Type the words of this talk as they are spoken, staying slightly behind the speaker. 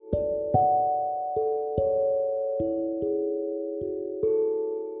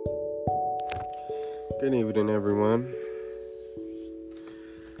Good evening, everyone.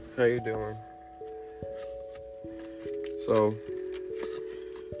 How you doing? So,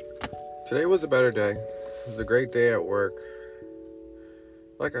 today was a better day. It was a great day at work.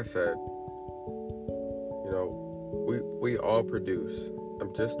 Like I said, we all produce.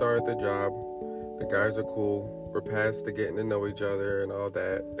 I've just started the job. The guys are cool. We're past the getting to know each other and all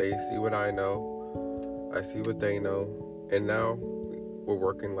that. They see what I know. I see what they know. And now we're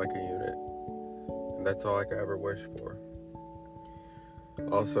working like a unit. And that's all I could ever wish for.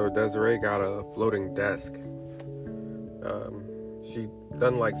 Also, Desiree got a floating desk. She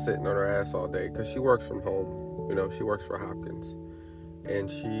doesn't like sitting on her ass all day because she works from home. She works for Hopkins.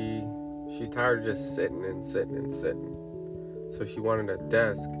 And she's tired of just sitting. So she wanted a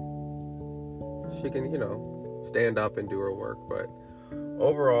desk. She can, stand up and do her work. But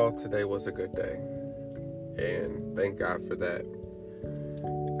overall, today was a good day. And thank God for that.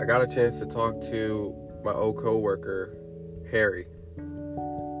 I got a chance to talk to my old coworker, Harry.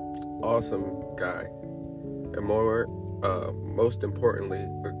 Awesome guy. And most importantly,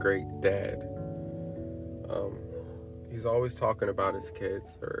 a great dad. He's always talking about his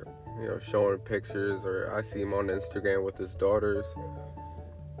kids or, showing pictures, or I see him on Instagram with his daughters.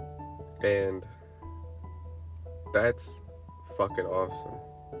 And that's fucking awesome.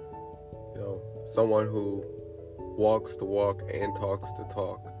 Someone who walks the walk and talks the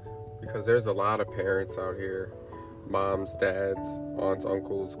talk. Because there's a lot of parents out here, moms, dads, aunts,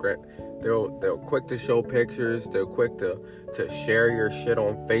 uncles, they'll quick to show pictures, they'll quick to share your shit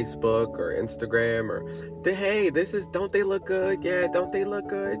on Facebook or Instagram, or hey, don't they look good? Yeah, don't they look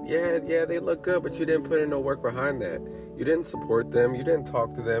good? Yeah, they look good, but you didn't put in no work behind that. You didn't support them, you didn't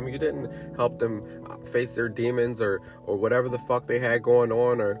talk to them, you didn't help them face their demons or whatever the fuck they had going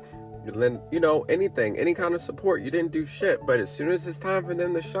on, or anything, any kind of support. You didn't do shit. But as soon as it's time for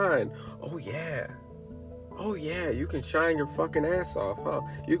them to shine, oh yeah, you can shine your fucking ass off, huh?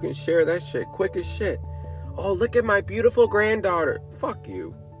 You can share that shit quick as shit. Oh, look at my beautiful granddaughter. Fuck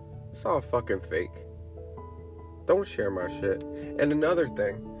you. It's all fucking fake. Don't share my shit. And another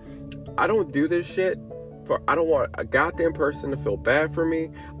thing, I don't do this shit I don't want a goddamn person to feel bad for me.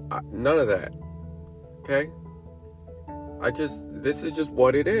 None of that. Okay? This is just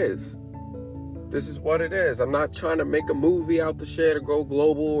what it is. This is what it is. I'm not trying to make a movie out the shit or go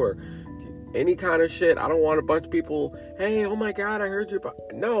global or any kind of shit. I don't want a bunch of people, hey, oh my God, I heard you.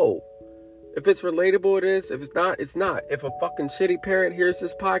 No. If it's relatable, it is. If it's not, it's not. If a fucking shitty parent hears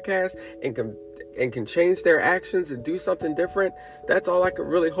this podcast and can change their actions and do something different, that's all I could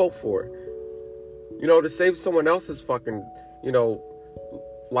really hope for. To save someone else's fucking,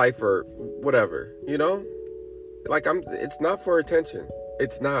 life or whatever, Like, it's not for attention.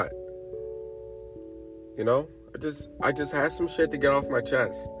 It's not. I just had some shit to get off my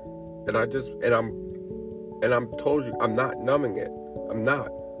chest. And I'm told you, I'm not numbing it. I'm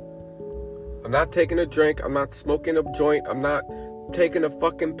not taking a drink. I'm not smoking a joint. I'm not taking a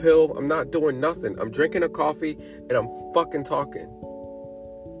fucking pill. I'm not doing nothing. I'm drinking a coffee and I'm fucking talking.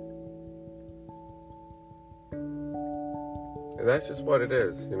 And that's just what it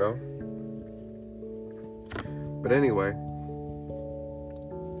is, But anyway,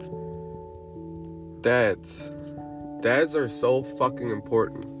 dads are so fucking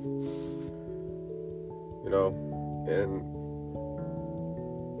important, and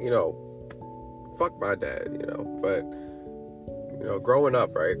fuck my dad, but growing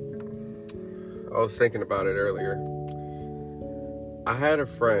up, right, I was thinking about it earlier. I had a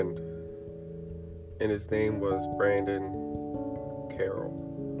friend and his name was Brandon Carroll,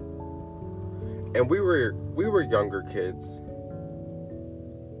 and we were younger kids.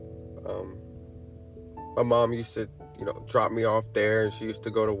 My mom used to, drop me off there, and she used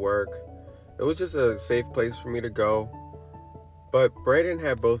to go to work. It was just a safe place for me to go. But Brandon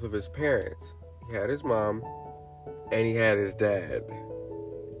had both of his parents. He had his mom, and he had his dad.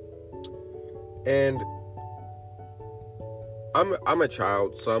 And I'm a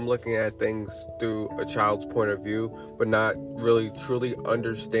child, so I'm looking at things through a child's point of view, but not really truly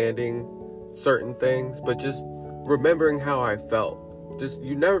understanding certain things, but just remembering how I felt. Just,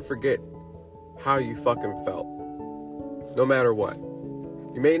 you never forget how you fucking felt, no matter what.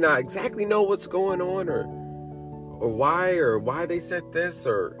 You may not exactly know what's going on or why they said this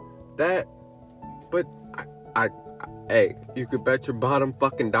or that, but hey, you could bet your bottom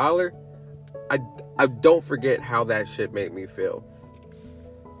fucking dollar I don't forget how that shit made me feel.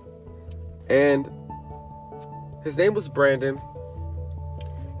 And his name was Brandon.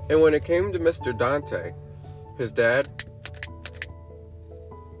 And when it came to Mr. Dante, his dad,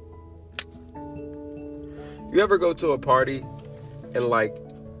 you ever go to a party and, like,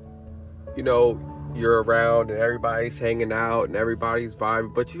 you know, you're around and everybody's hanging out and everybody's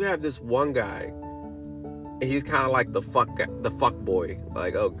vibing, but you have this one guy, and he's kind of like the fuck boy.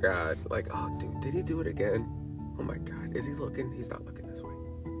 Like, oh god, like, oh dude, did he do it again? Oh my god, is he looking? He's not looking this way.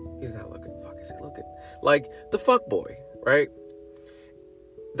 He's not looking. Fuck, is he looking? Like the fuck boy, right?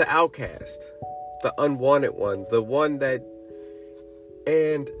 The outcast, the unwanted one, the one that,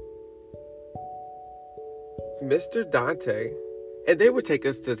 and Mr. Dante, and they would take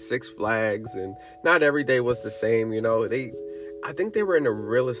us to Six Flags, and not every day was the same, you know. I think they were in the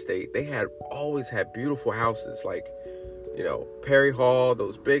real estate. They always had beautiful houses, like, you know, Perry Hall,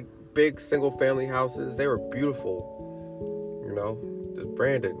 those big single family houses. They were beautiful, you know, just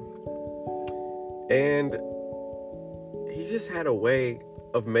Brandon. And he just had a way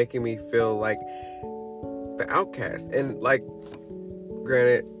of making me feel like the outcast. And like,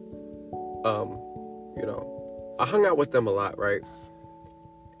 granted, you know, I hung out with them a lot, right?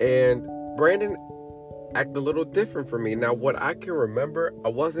 And Brandon acted a little different for me. Now, what I can remember, I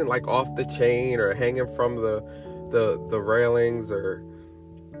wasn't like off the chain or hanging from the railings or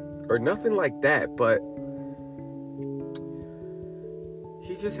nothing like that, but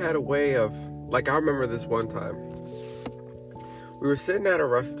he just had a way of, like, I remember this one time. We were sitting at a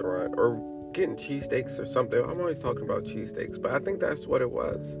restaurant or getting cheesesteaks or something. I'm always talking about cheesesteaks, but I think that's what it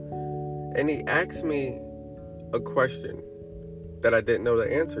was. And he asked me a question that I didn't know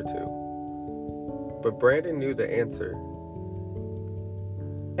the answer to. But Brandon knew the answer.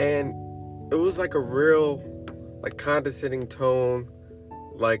 And it was like a real, like, condescending tone.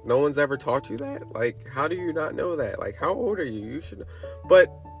 Like, no one's ever taught you that? Like, how do you not know that? Like, how old are you? You should know. But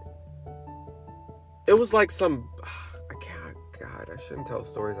it was like some, God, I shouldn't tell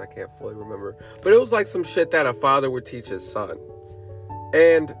stories I can't fully remember. But it was like some shit that a father would teach his son.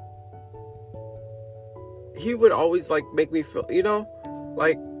 And he would always, like, make me feel, you know,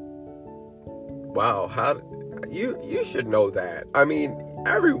 like, wow, you should know that. I mean,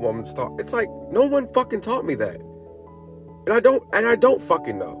 everyone's taught. It's like, no one fucking taught me that. And I don't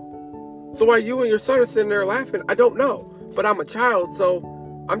fucking know. So while you and your son are sitting there laughing, I don't know. But I'm a child, so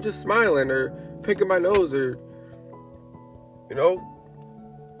I'm just smiling or picking my nose or, you know,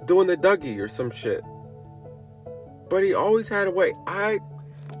 doing the Dougie or some shit. But he always had a way. I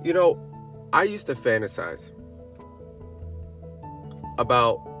used to fantasize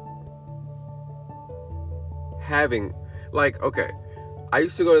about having, like, okay, I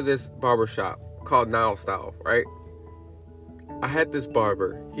used to go to this barber shop called Nile Style, right? I had this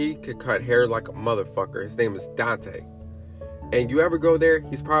barber. He could cut hair like a motherfucker. His name is Dante. And you ever go there,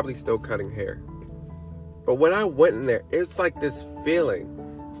 he's probably still cutting hair. But when I went in there, it's like this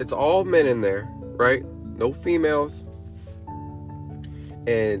feeling. It's all men in there, right? No females.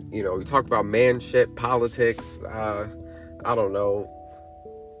 And, you know, you talk about man shit, politics, I don't know.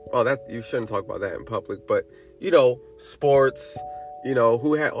 Oh, you shouldn't talk about that in public. But, you know, sports, you know,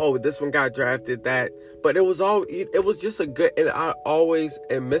 this one got drafted, that. But it was just a good, and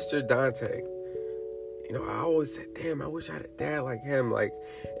Mr. Dante, you know, I always said, damn, I wish I had a dad like him. Like,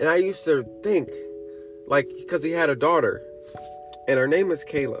 and I used to think, like, because he had a daughter, and her name is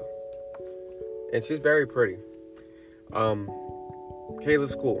Kayla. And she's very pretty.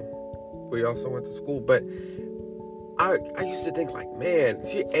 Kayla's cool. We also went to school, but I used to think, like, man,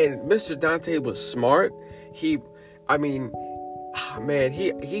 and Mr. Dante was smart. He had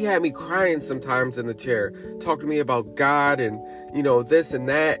me crying sometimes in the chair, talking to me about God and, you know, this and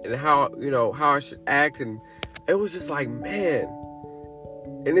that, and how, you know, how I should act. And it was just like, man,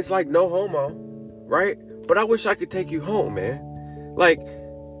 and it's like, no homo, right? But I wish I could take you home, man. Like,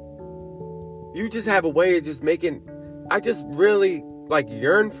 you just have a way of just making, I just really, like,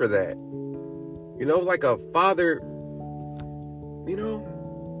 yearn for that. You know, like a father, you know,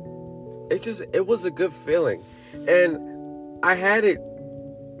 it was a good feeling. And I had it.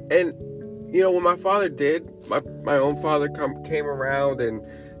 And, you know, when my father my own father came around and,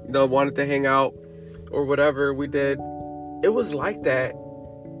 you know, wanted to hang out or whatever we did, it was like that.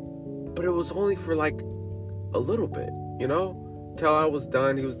 But it was only for like a little bit, you know, till I was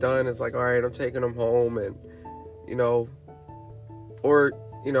done. He was done. It's like, all right, I'm taking him home. And, you know, or,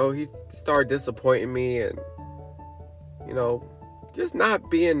 you know, he started disappointing me and, you know, just not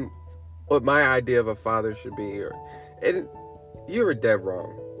being what my idea of a father should be. And you were dead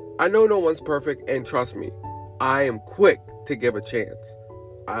wrong. I know no one's perfect, and trust me, I am quick to give a chance.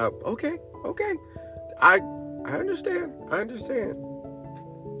 Okay. I understand.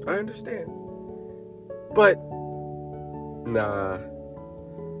 But, nah.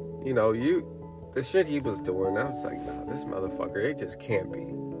 You know, the shit he was doing, I was like, nah, this motherfucker, it just can't be.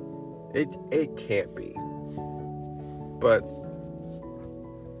 It can't be. But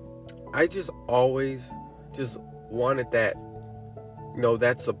I just always just wanted that,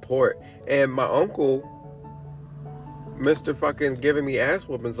 that support. And my uncle, Mr. fucking giving me ass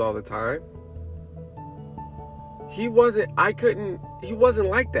whoopings all the time, he wasn't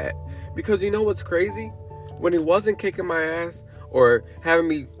like that. Because you know what's crazy? When he wasn't kicking my ass or having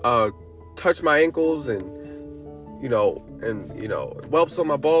me touch my ankles and whelps on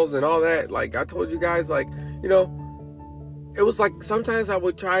my balls and all that, like I told you guys, like, it was like sometimes I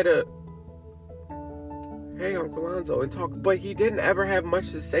would try to, hey, Uncle Lonzo, and talk, but he didn't ever have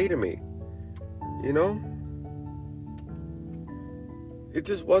much to say to me. It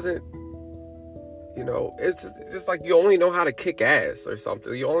just wasn't, it's just like you only know how to kick ass or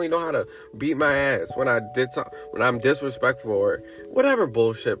something. You only know how to beat my ass when I'm disrespectful or whatever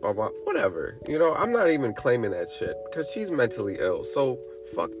bullshit, whatever. I'm not even claiming that shit because she's mentally ill, so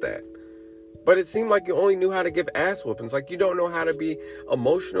fuck that. But it seemed like you only knew how to give ass whoopings. Like you don't know how to be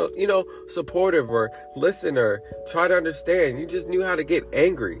emotional, supportive or listen or try to understand. You just knew how to get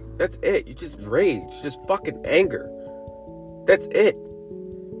angry. That's it. You just rage, just fucking anger. That's it.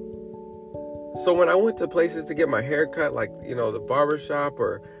 So when I went to places to get my hair cut, like, the barber shop,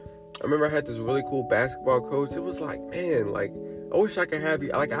 or I remember I had this really cool basketball coach. It was like, man, like, I wish I could have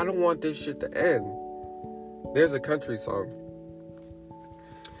you. Like, I don't want this shit to end. There's a country song.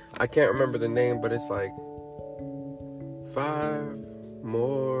 I can't remember the name, but it's like 5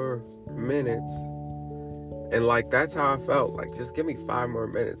 more minutes. And like, that's how I felt. Like, just give me 5 more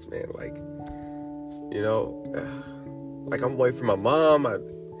minutes, man. Like, like I'm away from my mom.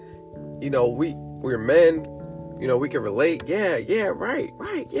 We're men, we can relate. Yeah, right,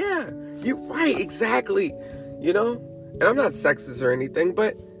 yeah. You right, exactly. And I'm not sexist or anything,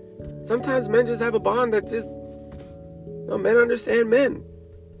 but sometimes men just have a bond that just, men understand men.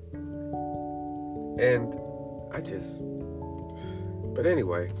 And but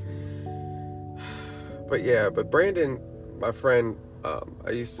anyway. But Brandon, my friend, I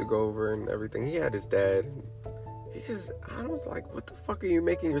used to go over and everything, he had his dad. I was like, what the fuck are you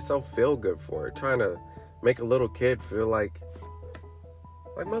making yourself feel good for? Trying to make a little kid feel like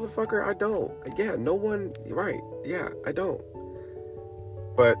motherfucker, I don't. Yeah, no one, right. Yeah, I don't.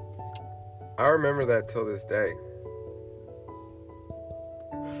 But I remember that till this day.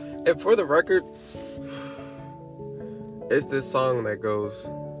 And for the record, it's this song that goes,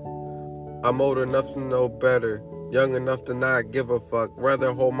 I'm old enough to know better, young enough to not give a fuck,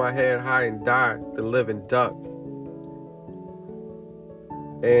 rather hold my head high and die than live and duck.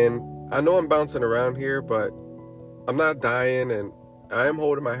 And I know I'm bouncing around here, but I'm not dying and I am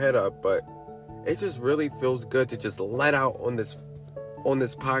holding my head up, but it just really feels good to just let out on this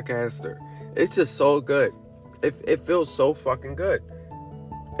podcaster. It's just so good. It feels so fucking good.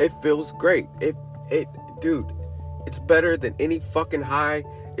 It feels great. Dude, it's better than any fucking high.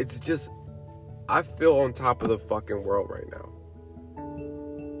 It's just, I feel on top of the fucking world right now.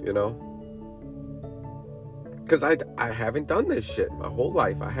 Because I haven't done this shit my whole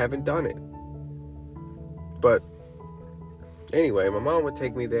life. I haven't done it. But anyway, my mom would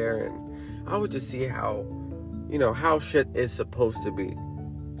take me there and I would just see how, how shit is supposed to be.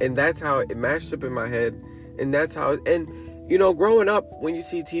 And that's how it matched up in my head. And that's how, growing up, when you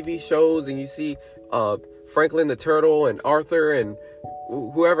see TV shows and you see Franklin the Turtle and Arthur and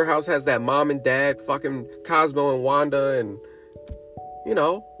whoever house has that mom and dad, fucking Cosmo and Wanda, and,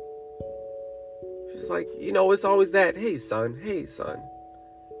 it's like, it's always that, hey son. It's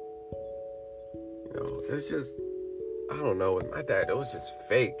just, I don't know, with my dad, it was just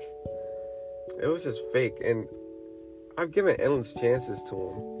fake. And I've given endless chances to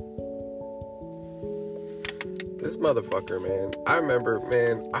him. This motherfucker, man, I remember,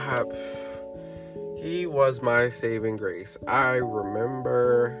 man, he was my saving grace. I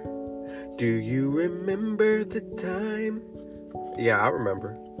remember, do you remember the time? Yeah, I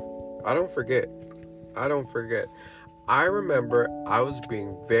remember. I don't forget. I remember I was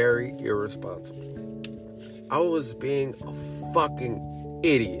being very irresponsible. I was being a fucking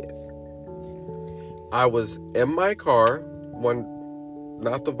idiot. I was in my car,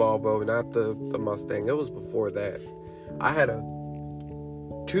 not the Volvo, not the Mustang. It was before that. I had a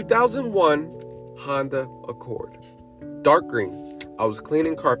 2001 Honda Accord, dark green. I was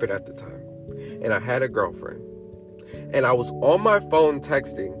cleaning carpet at the time, and I had a girlfriend. And I was on my phone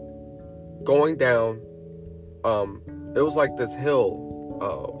texting, going down, it was like this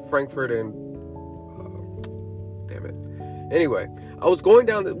hill, Frankfurt and, damn it. Anyway, I was going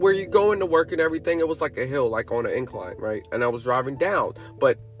down where you go into work and everything. It was like a hill, like on an incline, right? And I was driving down,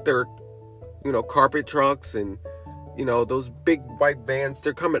 but there, carpet trucks and, those big white vans,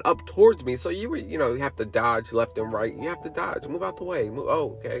 they're coming up towards me. So you have to dodge left and right. You have to dodge, move out the way.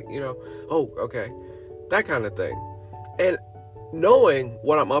 Okay, oh, okay. That kind of thing. And knowing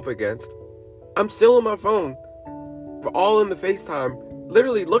what I'm up against, I'm still on my phone. We're all in the FaceTime,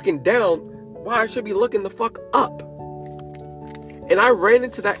 literally looking down while I should be looking the fuck up. And I ran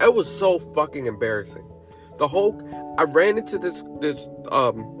into that. It was so fucking embarrassing. I ran into this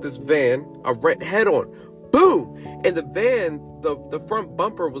van. I ran head on. Boom! And the van, the front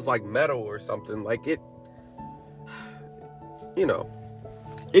bumper was like metal or something. Like it,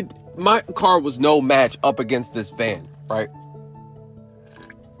 my car was no match up against this van, right?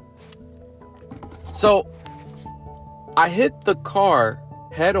 So I hit the car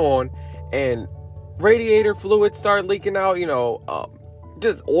head on, and radiator fluid started leaking out,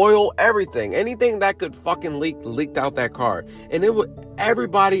 just oil, everything. Anything that could fucking leaked out that car. And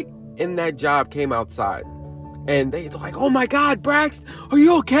everybody in that job came outside. And they like, oh my God, Brax, are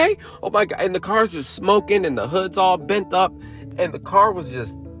you okay? Oh my God. And the car's just smoking, and the hood's all bent up, and the car was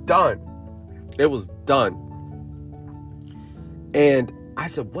just done. It was done. And I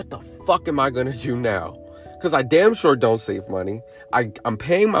said, what the fuck am I gonna do now? Because I damn sure don't save money. I'm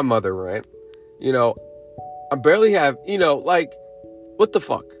paying my mother rent. I barely have, what the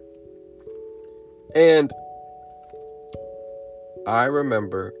fuck? And I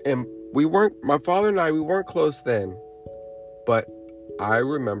remember, and my father and I, we weren't close then, but I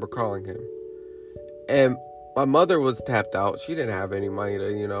remember calling him. And my mother was tapped out. She didn't have any money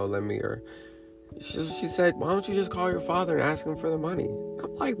to, lend me, or she said, why don't you just call your father and ask him for the money?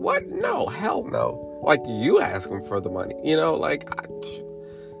 I'm like, what? No, hell no. Like, you ask him for the money,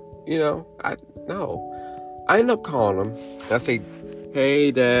 I end up calling him. I say,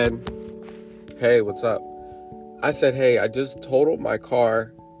 hey, Dad. Hey, what's up? I said, hey, I just totaled my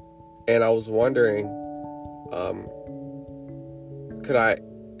car, and I was wondering, could I...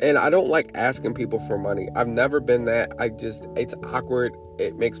 And I don't like asking people for money. I've never been that. It's awkward.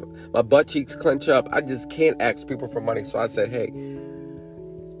 It makes my butt cheeks clench up. I just can't ask people for money. So I said, hey,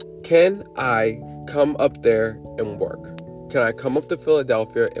 can I come up there and work? Can I come up to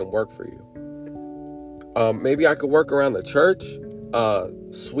Philadelphia and work for you? Maybe I could work around the church,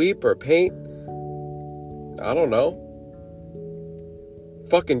 sweep or paint. I don't know.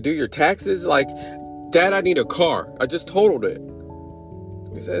 Fucking do your taxes. Like, Dad, I need a car. I just totaled it.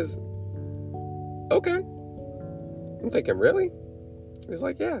 He says, okay. I'm thinking, really? He's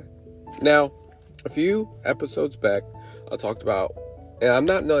like, yeah. Now, a few episodes back, I talked about, and I'm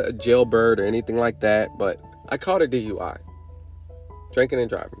not a jailbird or anything like that, but I caught a DUI. Drinking and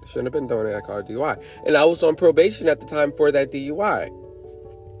driving. Shouldn't have been doing it. I caught a DUI. And I was on probation at the time for that DUI.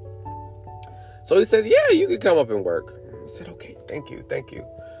 So he says, yeah, you could come up and work. I said, okay, thank you.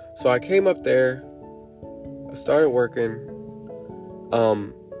 So I came up there. I started working.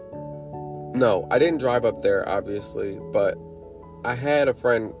 No, I didn't drive up there, obviously, but I had a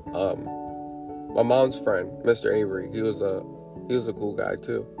friend, my mom's friend, Mr. Avery. He was a cool guy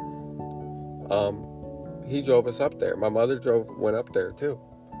too. He drove us up there. My mother went up there too.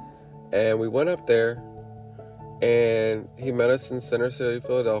 And we went up there, and he met us in Center City,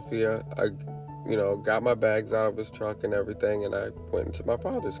 Philadelphia. I, got my bags out of his truck and everything, and I went into my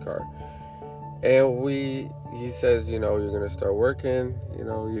father's car. And he says, you're going to start working,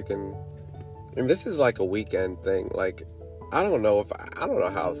 you can, and this is like a weekend thing. Like, I don't know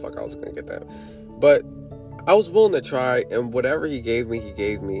how the fuck I was going to get that, but I was willing to try, and whatever he gave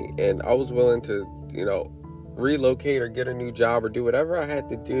me, and I was willing to, relocate or get a new job or do whatever I had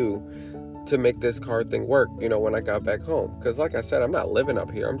to do to make this car thing work, when I got back home. Because like I said, I'm not living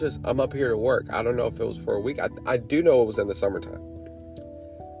up here. I'm up here to work. I don't know if it was for a week. I do know it was in the summertime.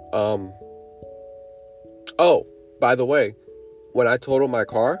 Oh, by the way, when I totaled my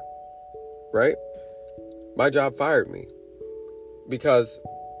car, right, my job fired me because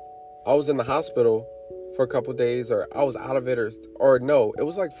I was in the hospital for a couple days, or I was out of it, or no, it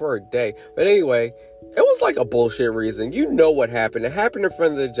was like for a day. But anyway, it was like a bullshit reason. You know what happened. It happened in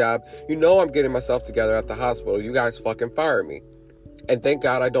front of the job. I'm getting myself together at the hospital. You guys fucking fired me. And thank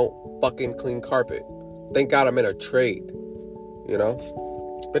God I don't fucking clean carpet. Thank God I'm in a trade,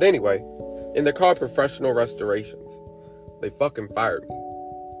 But anyway, and they're called professional restorations. They fucking fired me.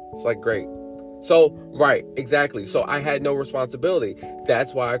 It's like, great. So, right, exactly. So I had no responsibility.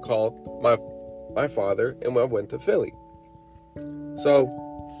 That's why I called my father and I went to Philly. So,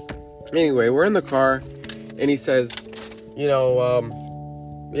 anyway, we're in the car, and he says, yeah,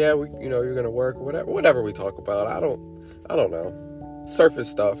 you're gonna work, whatever we talk about. I don't know, surface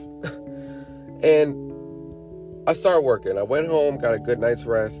stuff. And I started working. I went home, got a good night's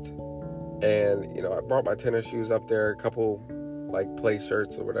rest, And, you know, I brought my tennis shoes up there, a couple, like, play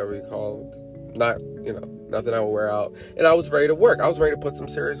shirts or whatever you call it. Not, you know, nothing I would wear out. And I was ready to work. I was ready to put some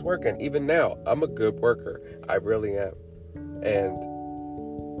serious work in. Even now, I'm a good worker. I really am. And,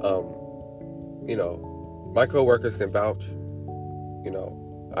 you know, my coworkers can vouch. You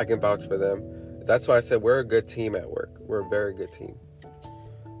know, I can vouch for them. That's why I said we're a good team at work. We're a very good team.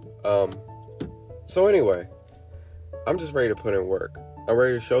 So anyway, I'm just ready to put in work. I'm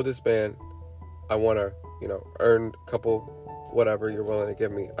ready to show this man I want to, you know, earn a couple, whatever you're willing to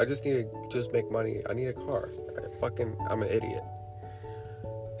give me. I just need to just make money. I need a car. I'm an idiot.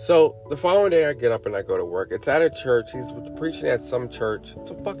 So the following day I get up and I go to work. It's at a church. He's preaching at some church.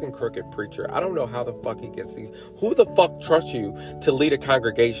 It's a fucking crooked preacher. I don't know how the fuck he gets these. Who the fuck trusts you to lead a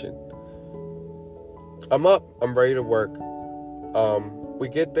congregation? I'm up. I'm ready to work. We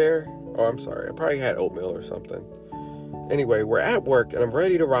get there. Oh, I'm sorry. I probably had oatmeal or something. Anyway, we're at work and I'm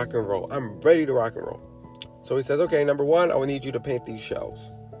ready to rock and roll. So he says, okay, number one, I will need you to paint these shelves.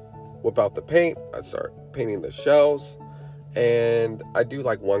 Whip out the paint. I start painting the shelves. And I do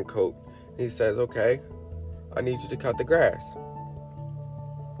like one coat. He says, okay, I need you to cut the grass.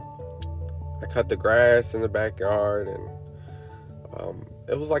 I cut the grass in the backyard, and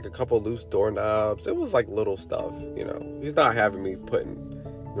it was like a couple loose doorknobs. It was like little stuff, you know. He's not having me putting,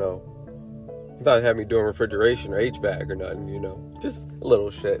 you know, he's not having me doing refrigeration or HVAC or nothing, you know. Just a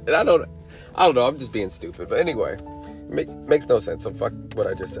little shit. And I don't know, I'm just being stupid. But anyway, makes no sense. So fuck what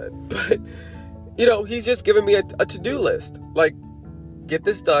I just said. But, you know, he's just giving me a to-do list. Like, get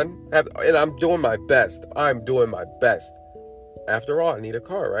this done. And I'm doing my best. After all, I need a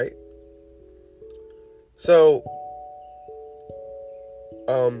car, right? So,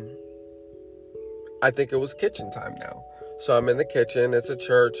 I think it was kitchen time now. So I'm in the kitchen. It's a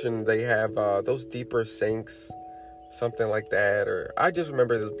church, and they have those deeper sinks, something like that. Or I just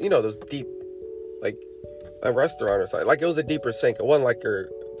remember, you know, those deep, like a restaurant or something. Like, it was a deeper sink. It wasn't like your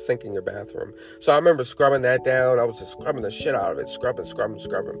sink in your bathroom. So I remember scrubbing that down. I was just scrubbing the shit out of it. Scrubbing.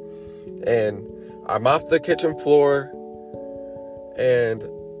 And I mopped the kitchen floor. And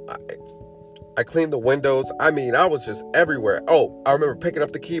I cleaned the windows. I mean, I was just everywhere. Oh, I remember picking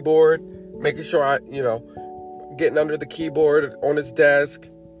up the keyboard, making sure getting under the keyboard on his desk,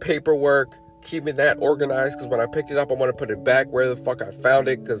 paperwork, keeping that organized, because when I picked it up, I want to put it back where the fuck I found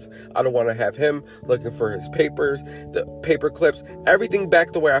it, because I don't want to have him looking for his papers, the paper clips, everything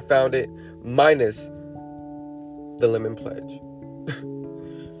back the way I found it, minus the lemon pledge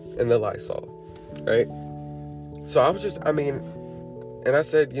and the Lysol, right? So I was just, and I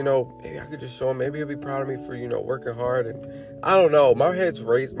said, you know, maybe I could just show him. Maybe he'll be proud of me for, you know, working hard. And I don't know. My head's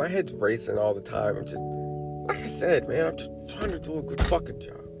racing all the time. I'm just, like I said, man, I'm just trying to do a good fucking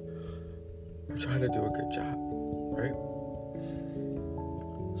job. I'm trying to do a good job, right?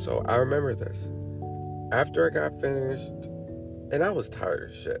 So I remember this. After I got finished, and I was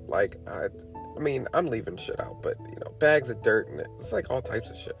tired of shit. Like, I'm leaving shit out, but, you know, bags of dirt, and it's like all types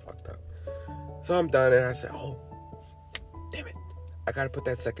of shit fucked up. So I'm done, and I said, oh, damn it. I gotta put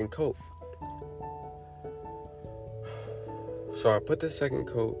that second coat. So I put the second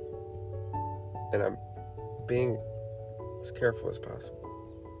coat, and I'm being as careful as possible.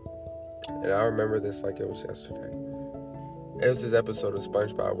 And I remember this like it was yesterday. It was this episode of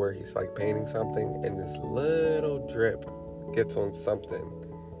SpongeBob where he's like painting something, and this little drip gets on something,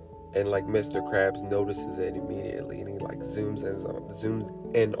 and like Mr. Krabs notices it immediately, and he like zooms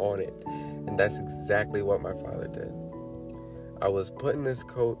in on it. And that's exactly what my father did. I was putting this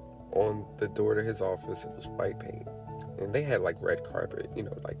coat on the door to his office. It was white paint. And they had like red carpet, you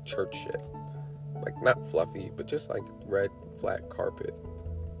know, like church shit. Like not fluffy, but just like red flat carpet.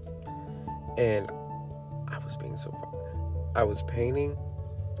 And I was being so fun. I was painting,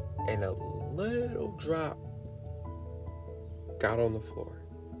 and a little drop got on the floor.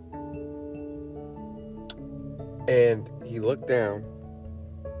 And he looked down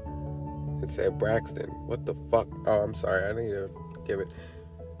and said, Braxton, what the fuck? Oh, I'm sorry. I need to give it.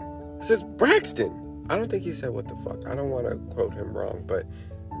 It says, Braxton. I don't think he said what the fuck. I don't want to quote him wrong, but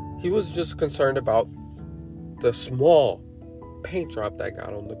he was just concerned about the small paint drop that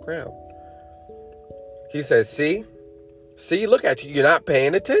got on the ground. He says, see, look at you. You're not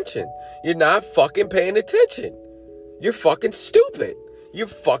paying attention. You're not fucking paying attention. You're fucking stupid. You're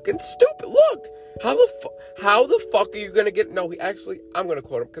fucking stupid. Look. How the fuck are you going to get... No, I'm going to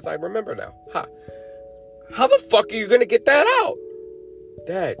quote him because I remember now. How the fuck are you going to get that out?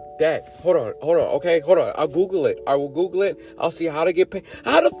 Dad, hold on, okay? Hold on. I'll Google it. I will Google it. I'll see how to get paid.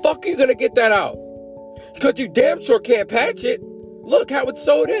 How the fuck are you going to get that out? Because you damn sure can't patch it. Look how it's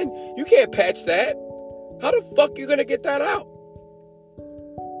sewed in. You can't patch that. How the fuck are you going to get that out?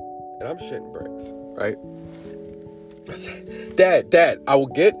 and I'm shitting bricks, right? I said, Dad, I will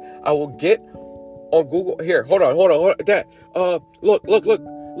get on Google. Here, hold on, Dad. Look.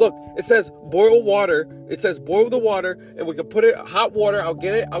 It says boil water. It says boil the water, and we can put it hot water. I'll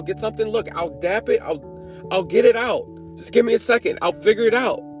get it. I'll get something. Look, I'll dap it. I'll get it out. Just give me a second. I'll figure it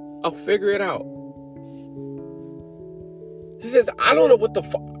out. He says, I don't know what the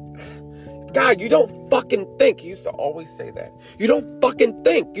fuck. God, you don't fucking think. He used to always say that. You don't fucking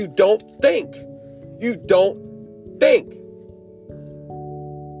think. You don't think.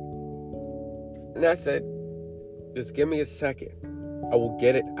 And I said, just give me a second. I will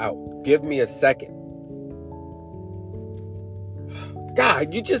get it out. Give me a second.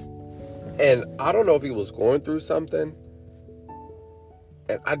 God, you just... And I don't know if he was going through something.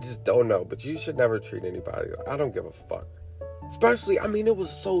 And I just don't know. But you should never treat anybody. I don't give a fuck. Especially, I mean, it was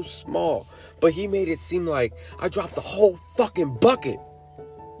so small. But he made it seem like I dropped the whole fucking bucket.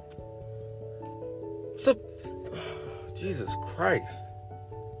 So, Jesus Christ.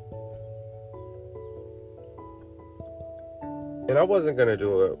 And I wasn't going to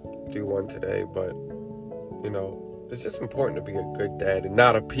do one today, but, you know, it's just important to be a good dad and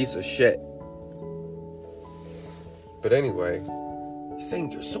not a piece of shit. But anyway, he's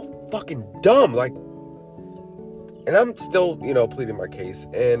saying you're so fucking dumb, like, and I'm still, you know, pleading my case,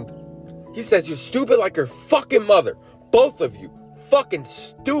 and he says you're stupid like your fucking mother. Both of you, fucking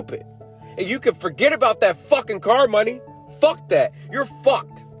stupid. And you can forget about that fucking car money. Fuck that. You're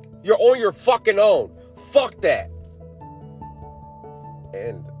fucked. You're on your fucking own. Fuck that.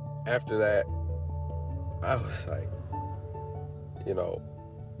 And after that, I was like, you know,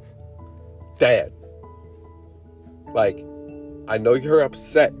 Dad, like, I know you're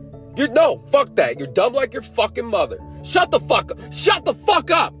upset. No, fuck that. You're dumb like your fucking mother. Shut the fuck up. Shut the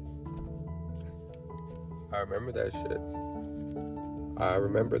fuck up. I remember that shit.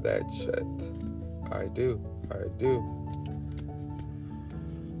 I do.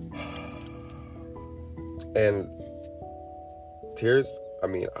 And tears, I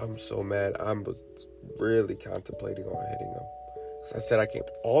mean, I'm so mad. I was really contemplating on hitting him. Because I said I came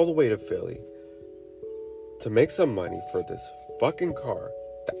all the way to Philly to make some money for this fucking car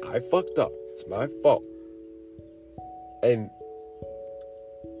that I fucked up. It's my fault. And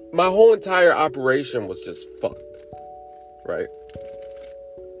my whole entire operation was just fucked. Right?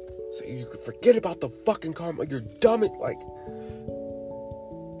 So you could forget about the fucking car. You're dumb. Like,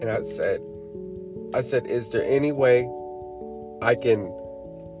 and I said, is there any way I can,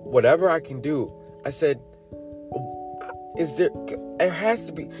 whatever I can do? I said, there has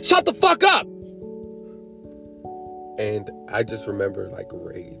to be, shut the fuck up! And I just remember, like,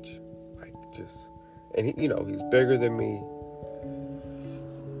 rage. Like, just, and he, you know, he's bigger than me.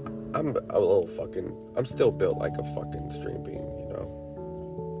 I'm still built like a fucking stream beam, you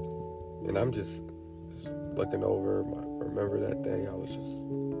know? And I'm just looking over, remember that day, I was just,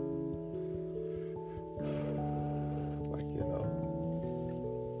 like, you know.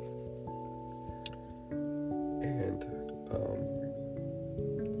 And,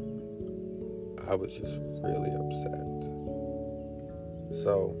 I was just really upset.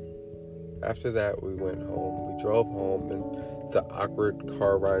 So, after that, we went home. We drove home, and the awkward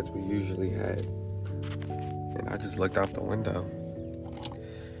car rides we usually had. And I just looked out the window.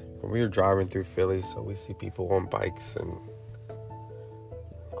 And we were driving through Philly, so we see people on bikes and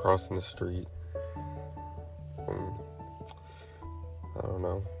crossing the street. And I don't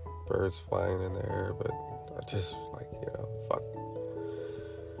know, birds flying in the air, but I just, like, you know, fuck.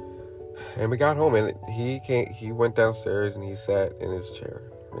 And we got home, and he went downstairs, and he sat in his chair,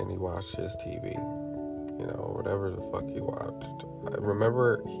 and he watched his TV, you know, whatever the fuck he watched. I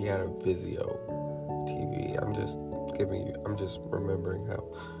remember he had a Vizio TV. I'm just remembering how,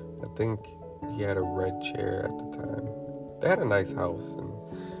 I think he had a red chair at the time. They had a nice house, and,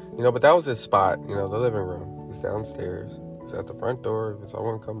 you know, but that was his spot, you know, the living room. He's downstairs. He's at the front door. If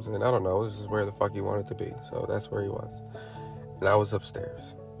someone comes in, I don't know, this is where the fuck he wanted to be. So that's where he was. And I was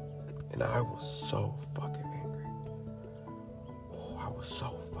upstairs. And I was so fucking angry. Oh, I was so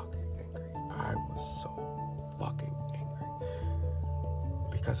fucking angry.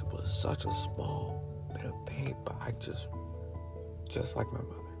 Because it was such a small bit of pain, but I just like my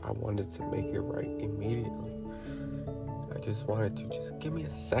mother, I wanted to make it right immediately. I just wanted to, just give me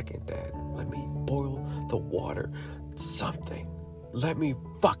a second, Dad. Let me boil the water. Something. Let me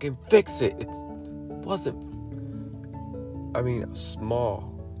fucking fix it. It wasn't, I mean, small.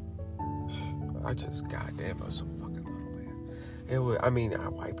 I just, goddamn, I was so fucking little, man. It was, I mean, I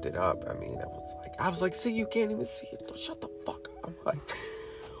wiped it up. I mean, I was like, see, you can't even see it. Shut the fuck up. I'm like,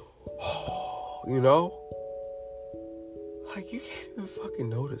 oh, you know? Like, you can't even fucking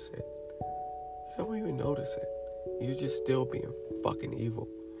notice it. You don't even notice it. You're just still being fucking evil.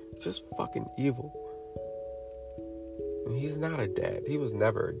 You're just fucking evil. And he's not a dad. He was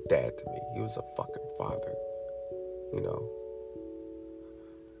never a dad to me. He was a fucking father. You know?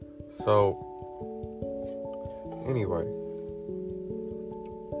 So, anyway.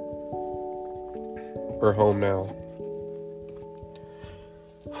 We're home now.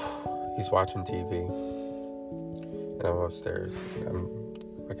 He's watching TV. And I'm upstairs.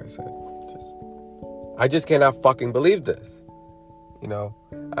 Like I said, I just cannot fucking believe this. You know,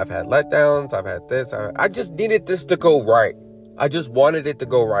 I've had letdowns. I've had this. I just needed this to go right. I just wanted it to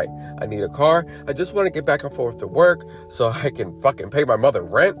go right. I need a car. I just want to get back and forth to work so I can fucking pay my mother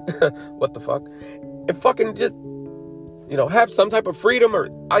rent. What the fuck? And fucking just, you know, have some type of freedom. Or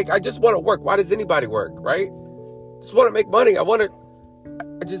I just want to work. Why does anybody work, right? Just want to make money. I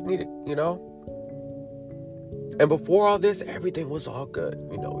just need it, you know? And before all this, everything was all good.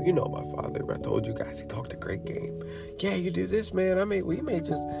 You know my father. I told you guys, he talked a great game. Yeah, you do this, man. We may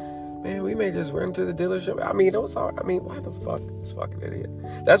just run to the dealership. I mean, it was all, why the fuck? This fucking idiot.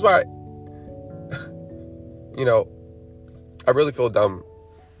 That's why, you know, I really feel dumb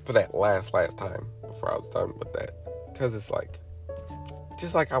for that last time before I was done with that. Because it's like,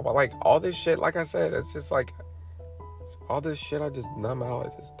 just like all this shit, like I said, it's just like, all this shit I just numb out. I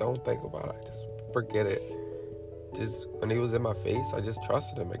just don't think about it. I just forget it. Just when he was in my face, I just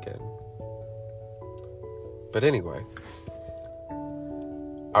trusted him again. But anyway,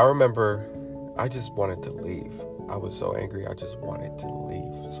 I remember I just wanted to leave. I was so angry, I just wanted to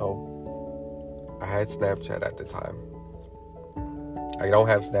leave. So I had Snapchat at the time. I don't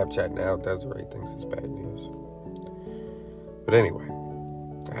have Snapchat now. Desiree thinks it's bad news. But anyway,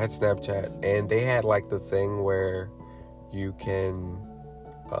 I had Snapchat, and they had like the thing where you can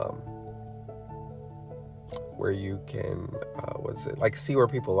see where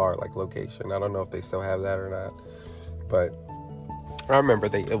people are, like location. I don't know if they still have that or not, but I remember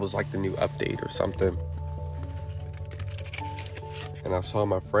it was like the new update or something. And I saw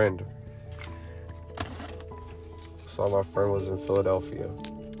my friend was in Philadelphia,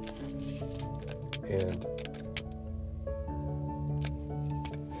 and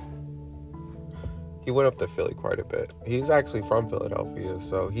he went up to Philly quite a bit. He's actually from Philadelphia,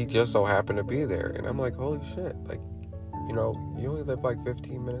 so he just so happened to be there. And I'm like, holy shit, like, you know, you only live like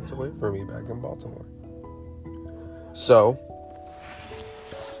 15 minutes away from me back in Baltimore. So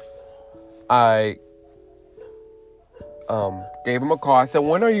I gave him a call. I said,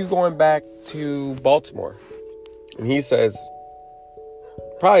 when are you going back to Baltimore? And he says,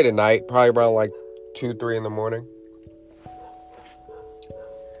 probably tonight, probably around like 2-3 in the morning.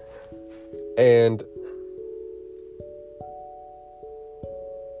 And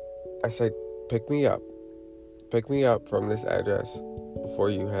I said, pick me up from this address before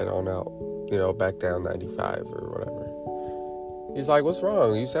you head on out, you know, back down 95 or whatever. He's like, what's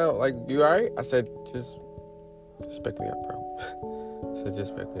wrong? You sound like, you all right? I said, just pick me up, bro. I said,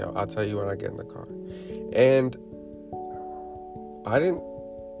 just pick me up. I'll tell you when I get in the car. And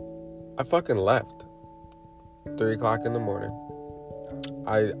I fucking left 3 o'clock in the morning.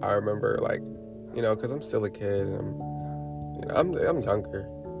 I remember, like, you know, because I'm still a kid, and I'm younger.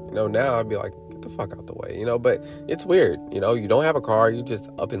 You know, now I'd be like, get the fuck out the way, you know, but it's weird, you know, you don't have a car, you just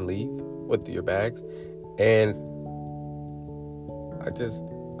up and leave with your bags, and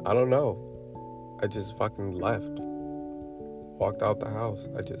I don't know, I just fucking left, walked out the house.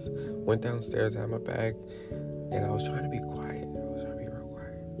 I just went downstairs, had my bag, and I was trying to be quiet, real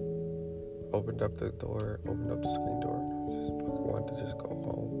quiet. Opened up the screen door, and I just fucking wanted to just go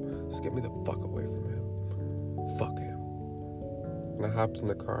home, just get me the fuck away from him, fuck him. And I hopped in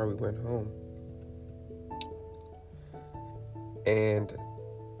the car, we went home. And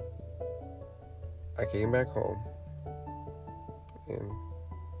I came back home. And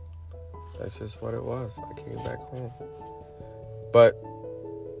that's just what it was. I came back home. But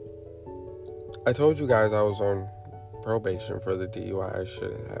I told you guys I was on probation for the DUI. I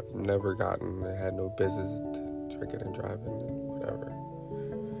should have never gotten. I had no business drinking and driving and whatever.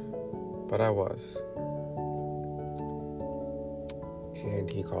 But I was. And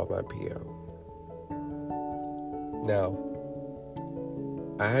he called my PO. Now,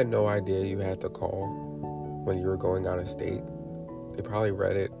 I had no idea you had to call when you were going out of state. They probably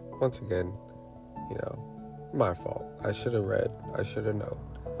read it. Once again, you know, my fault. I should have read. I should have known.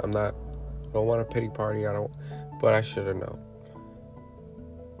 I don't want a pity party. But I should have known.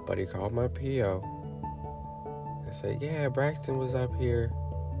 But he called my PO and said, yeah, Braxton was up here.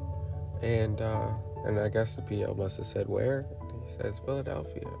 And I guess the PO must have said, where? He says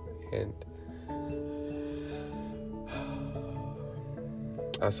Philadelphia. And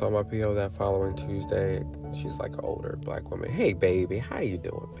I saw my PO that following Tuesday. She's like an older black woman. Hey, baby, how you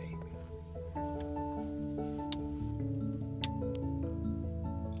doing, baby?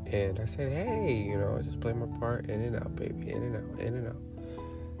 And I said, hey, I just play my part, in and out, baby, in and out, in and out.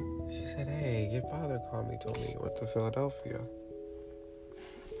 She said, hey, your father called me, told me you went to Philadelphia.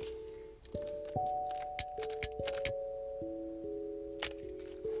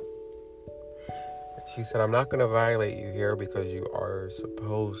 She said, I'm not going to violate you here because you are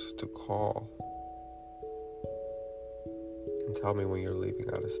supposed to call and tell me when you're leaving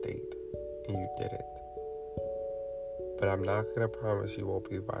out of state. And you didn't. But I'm not going to promise you won't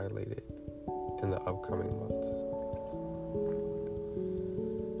be violated in the upcoming months.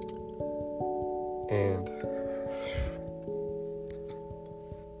 And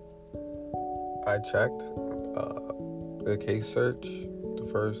I checked the case search the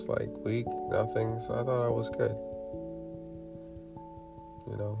first week, nothing. So I thought I was good.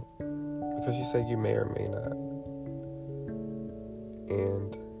 Because she said you may or may not.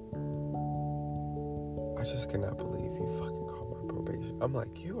 And I just cannot believe you fucking called my probation. I'm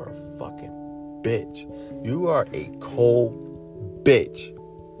like, you are a fucking bitch. You are a cold bitch.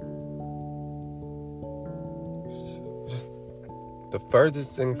 Just the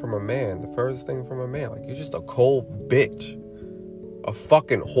furthest thing from a man. Like, you're just a cold bitch. A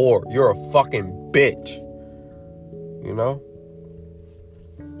fucking whore. You're a fucking bitch. You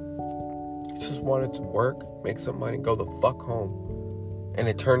just wanted to work, make some money, go the fuck home. And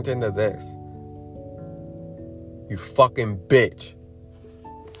it turned into this. You fucking bitch.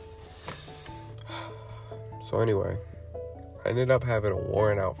 So anyway, I ended up having a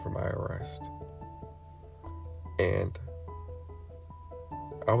warrant out for my arrest. And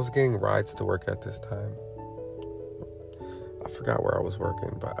I was getting rides to work at this time. I forgot where I was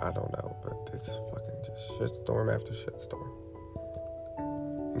working, but I don't know. But it's just shitstorm after shitstorm.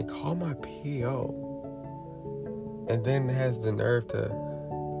 And he called my PO. And then has the nerve to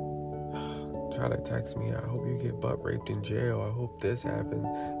try to text me, I hope you get butt raped in jail. I hope this happens.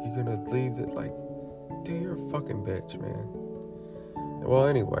 You're gonna leave it dude, you're a fucking bitch, man. Well,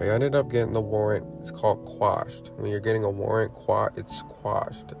 anyway, I ended up getting the warrant. It's called quashed. When you're getting a warrant, it's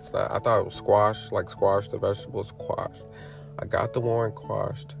quashed. It's not, I thought it was squash, like squash, the vegetables, quashed. I got the warrant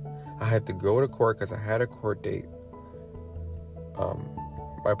quashed. I had to go to court because I had a court date.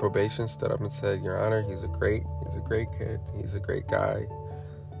 My probation stood up and said, Your Honor, he's a great kid. He's a great guy.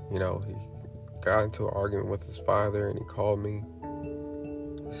 He got into an argument with his father and he called me.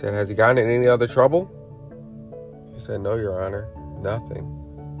 He said, has he gotten in any other trouble? She said, no, Your Honor, nothing.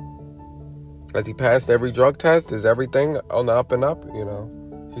 Has he passed every drug test? Is everything on the up and up?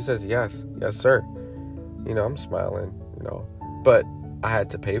 She says, yes, sir. I'm smiling, but I had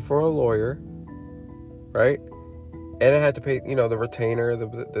to pay for a lawyer, right? And I had to pay, the retainer, the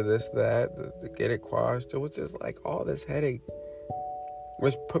this, that, to get it quashed. It was just all this headache,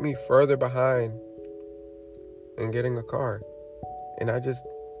 which put me further behind in getting a car. And I just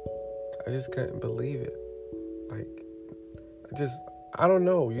couldn't believe it. I don't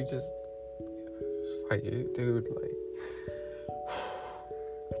know. Dude,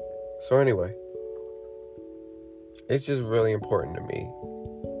 So anyway, it's just really important to me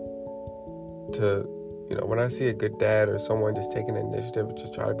to, when I see a good dad or someone just taking the initiative,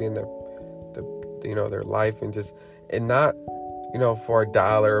 just try to be in their life and not, for a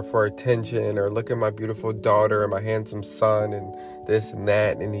dollar or for attention or look at my beautiful daughter and my handsome son and this and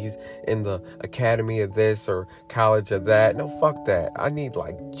that and he's in the academy of this or college of that. No, fuck that. I need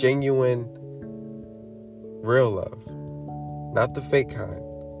genuine, real love. Not the fake kind.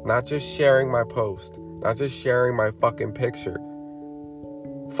 Not just sharing my post. Not just sharing my fucking picture.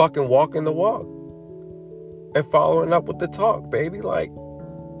 Fucking walking the walk. And following up with the talk, baby.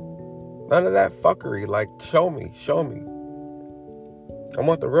 None of that fuckery. Show me. I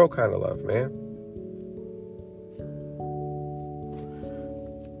want the real kind of love, man.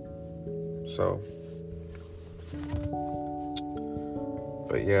 So,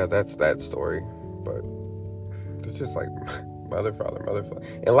 but yeah, that's that story. But it's just mother, father.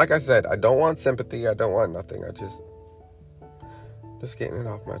 And like I said, I don't want sympathy. I don't want nothing. I just getting it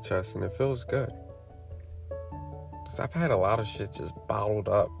off my chest, and it feels good. Because I've had a lot of shit just bottled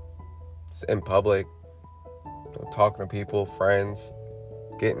up in public, talking to people, friends,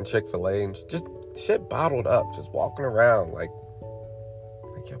 getting Chick-fil-A, and just shit bottled up, just walking around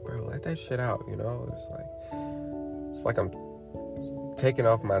yo, bro, let that shit out, It's like I'm taking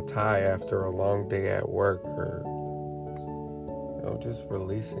off my tie after a long day at work, or just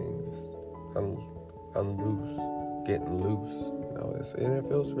releasing, just unloose, getting loose, and it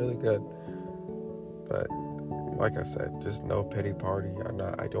feels really good. But like I said, just no pity party. I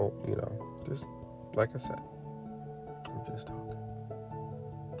don't, just like I said, I'm just talking.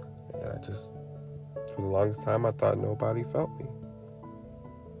 And for the longest time, I thought nobody felt me.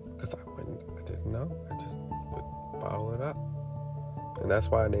 Because I didn't know. I just would bottle it up. And that's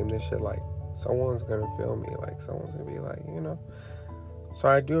why I named this shit like, someone's going to feel me. Like, someone's going to be like, So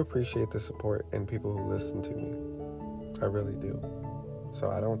I do appreciate the support and people who listen to me. I really do.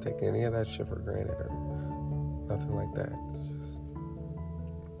 So I don't take any of that shit for granted or nothing like that.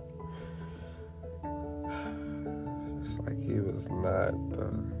 It's just like he was not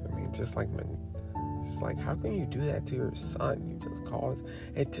just like, how can you do that to your son? You just cause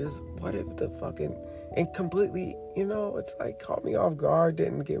it. Just what if the fucking and completely, it's like caught me off guard,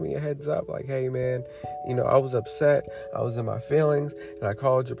 didn't give me a heads up, like, hey man, I was upset, I was in my feelings, and I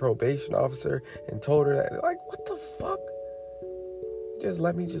called your probation officer and told her that. Like, what the fuck? Just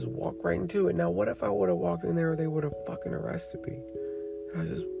let me just walk right into it. Now, what if I would have walked in there, they would have fucking arrested me, and I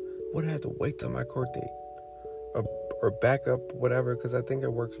just would have had to wait till my court date, or back up, whatever, because I think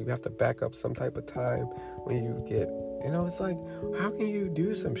it works. You have to back up some type of time when you get, it's like, how can you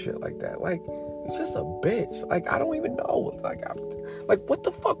do some shit like that? Like, you're just a bitch. Like, I don't even know. Like, what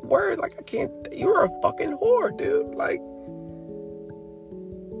the fuck word? Like, I can't, you're a fucking whore, dude. Like,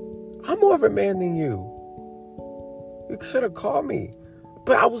 I'm more of a man than you. You should have called me.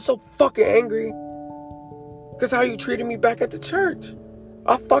 But I was so fucking angry because how you treated me back at the church.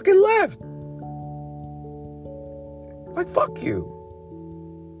 I fucking left. Like, fuck you.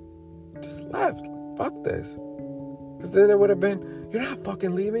 Just left. Like, fuck this. Because then it would have been, you're not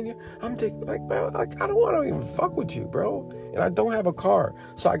fucking leaving. I'm taking, like, man, like, I don't want to even fuck with you, bro. And I don't have a car.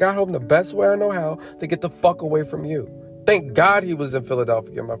 So I got home the best way I know how to get the fuck away from you. Thank God he was in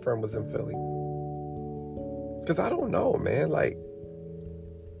Philadelphia and my friend was in Philly. Because I don't know, man. Like,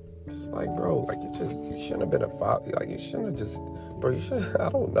 just like, bro, like, you shouldn't have been a father. Like, you shouldn't have just, bro, you should have, I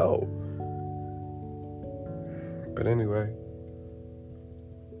don't know. But anyway,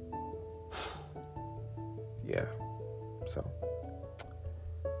 yeah, so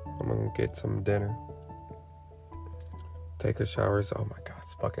I'm gonna get some dinner, take a shower. Oh my God,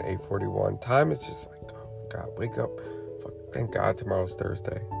 it's fucking 8:41. Time is just like, oh God, wake up. Fuck, thank God tomorrow's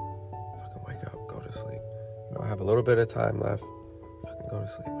Thursday. Fucking wake up, go to sleep. I have a little bit of time left. Fucking go to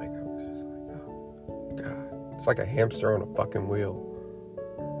sleep, wake up. It's just like, oh God, it's like a hamster on a fucking wheel.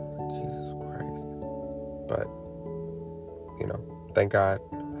 Jesus Christ. But thank God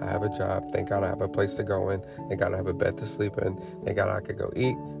I have a job. Thank God I have a place to go in. Thank God I have a bed to sleep in. Thank God I could go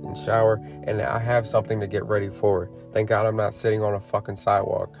eat and shower. And I have something to get ready for. Thank God I'm not sitting on a fucking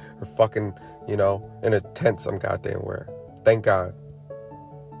sidewalk or fucking, in a tent some goddamn where. Thank God.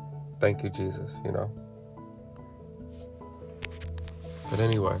 Thank you, Jesus, But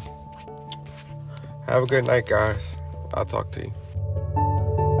anyway, have a good night, guys. I'll talk to you.